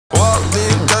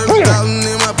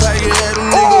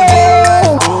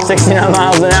Oh! 69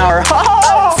 miles an hour.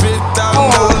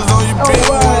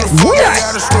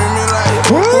 Yes!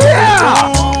 Yeah!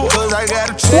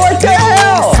 What the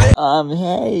hell?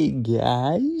 Hey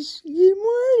guys, good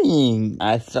morning.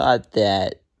 I thought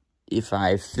that if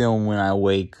I film when I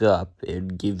wake up,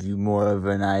 it'd give you more of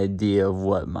an idea of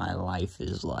what my life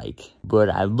is like. But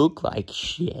I look like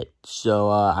shit, so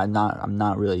I'm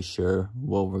not really sure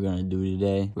what we're gonna do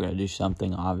today. We're gonna do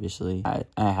something, obviously. I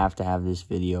have to have this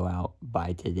video out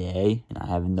by today, and I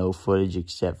have no footage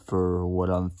except for what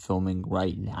I'm filming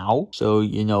right now. So,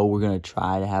 you know, we're gonna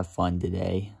try to have fun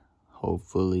today.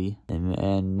 Hopefully,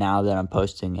 and now that I'm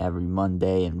posting every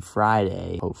Monday and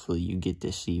Friday, hopefully you get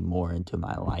to see more into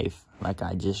my life. Like,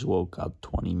 I just woke up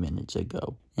 20 minutes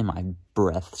ago, and my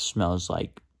breath smells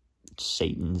like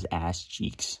Satan's ass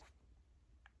cheeks.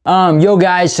 Yo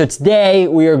guys, so today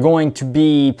we are going to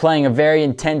be playing a very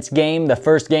intense game. The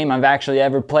first game I've actually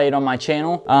ever played on my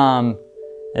channel,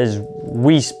 is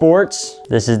Wii Sports.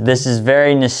 This is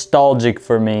very nostalgic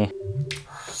for me.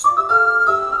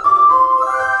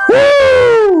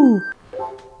 Woo!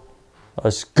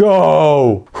 Let's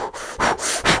go!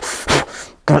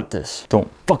 Got this. Don't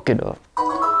fuck it up.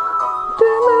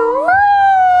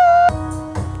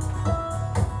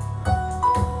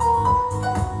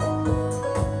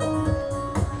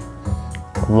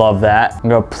 Love that. I'm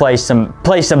gonna play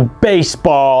some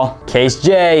baseball. Case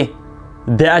J,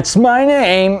 that's my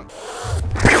name.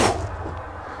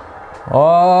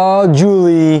 Oh,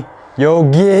 Julie, you're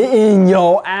getting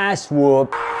your ass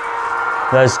whooped.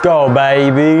 Let's go,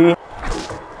 baby.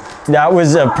 That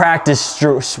was a practice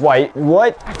swipe.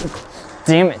 What?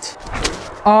 Damn it.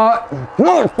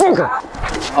 Motherfucker.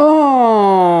 Oh.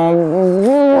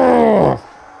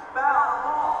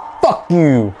 Fuck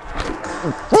you.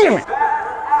 Damn it.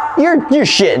 You're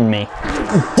shitting me.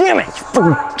 Damn it, you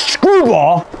fucking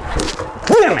screwball.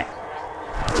 Damn it.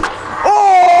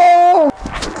 Oh.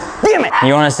 Damn it.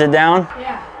 You wanna sit down?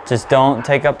 Yeah. Just don't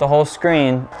take up the whole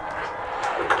screen.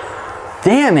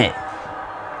 Damn it!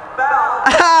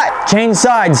 Ah! Change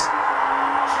sides.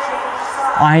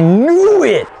 I knew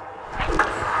it!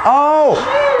 Oh!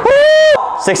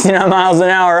 Woo! 69 miles an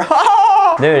hour.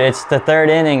 Dude, it's the third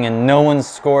inning and no one's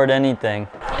scored anything.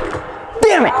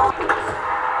 Damn it!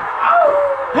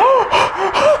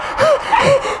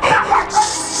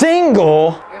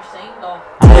 Single? You're single.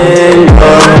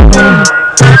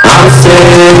 I'm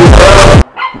single.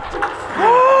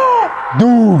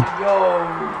 Dude. Yo.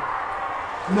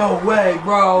 No way,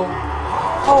 bro.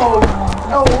 Oh,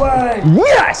 no way.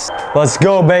 Yes! Let's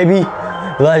go, baby.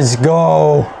 Let's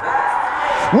go.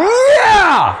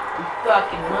 Yeah! You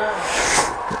fucking love.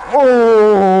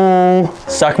 Oh.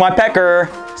 Suck my pecker.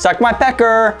 Suck my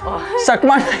pecker. Suck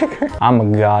my pecker. I'm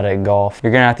a god at golf.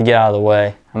 You're gonna have to get out of the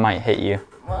way. I might hit you.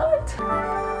 What?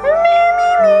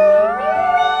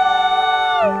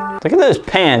 Look at those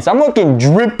pants. I'm looking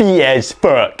drippy as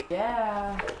fuck. Yeah.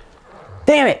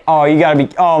 Damn it! Oh, you gotta be,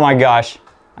 oh my gosh.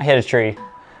 I hit a tree.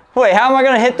 Wait, how am I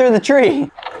gonna hit through the tree?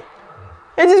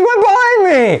 It just went behind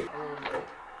me!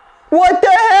 What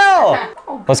the hell?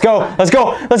 Let's go, let's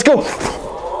go, let's go!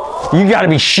 You gotta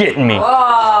be shitting me.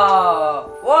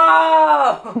 Whoa!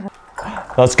 Whoa!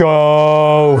 Let's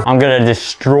go! I'm gonna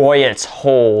destroy its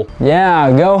hole.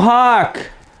 Yeah, go Hawk!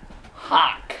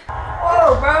 Hawk.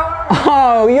 Whoa, bro!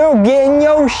 Oh, you're getting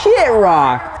your shit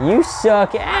rocked. You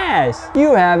suck ass.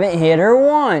 You haven't hit her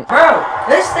once. Bro,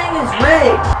 this thing is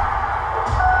rigged.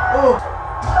 Oh.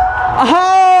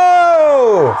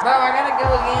 Oh! Bro, I gotta go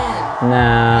again.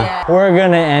 Nah, Yeah. We're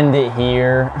gonna end it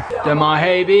here. Am I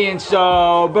hey being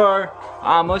sober?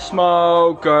 I'm a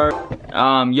smoker.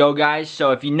 Yo guys,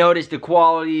 so if you notice the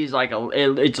quality is like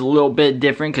it's a little bit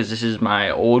different because this is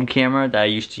my old camera that I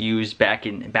used to use back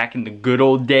in the good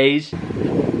old days.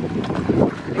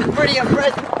 Pretty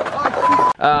impressive.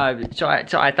 So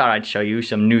I thought I'd show you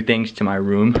some new things to my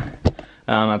room.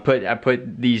 I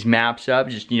put these maps up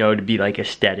just, you know, to be like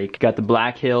aesthetic. Got the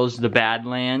Black Hills, the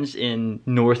Badlands in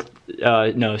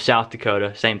South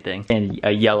Dakota, same thing. And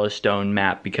a Yellowstone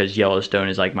map because Yellowstone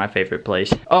is like my favorite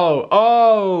place.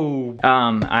 I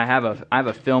have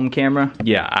a film camera.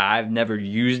 Yeah, I've never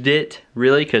used it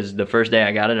really because the first day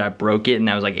I got it, I broke it and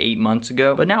that was like 8 months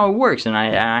ago. But now it works and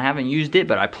I haven't used it,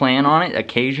 but I plan on it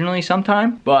occasionally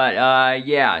sometime. But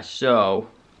yeah, so.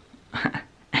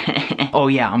 Oh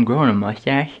yeah, I'm growing a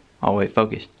mustache. Oh wait,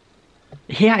 focus.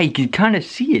 Yeah, you can kind of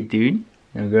see it, dude.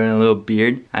 I'm growing a little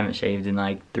beard. I haven't shaved in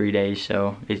like 3 days,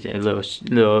 so it's a little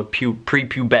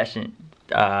prepubescent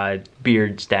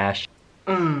beard stash.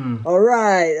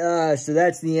 Alright, so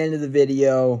that's the end of the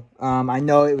video. I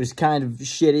know it was kind of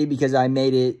shitty because I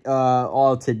made it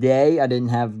all today. I didn't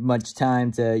have much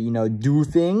time to, you know, do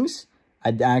things.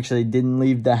 I actually didn't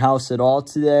leave the house at all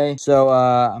today. So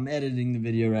I'm editing the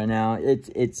video right now.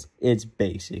 It's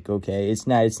basic, okay? It's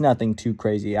nothing too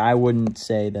crazy. I wouldn't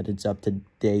say that it's up to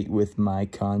date with my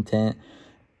content.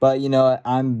 But you know,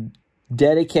 I'm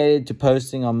dedicated to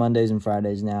posting on Mondays and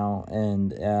Fridays now,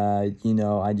 and you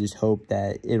know, I just hope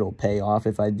that it'll pay off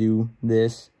if I do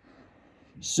this.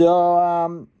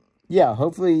 So yeah,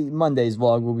 hopefully Monday's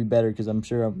vlog will be better because I'm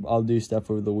sure I'll do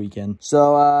stuff over the weekend.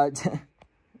 So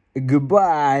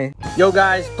goodbye. Yo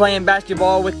guys, playing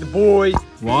basketball with the boys,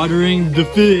 watering the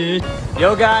fish.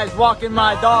 Yo guys, walking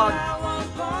my dog.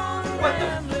 What the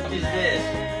f is this?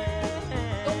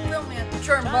 Don't film me, I'm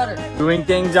churn butter. Doing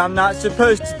things I'm not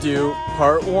supposed to do.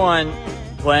 Part 1,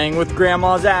 playing with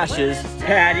grandma's ashes.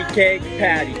 Patty cake,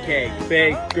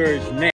 baker's man.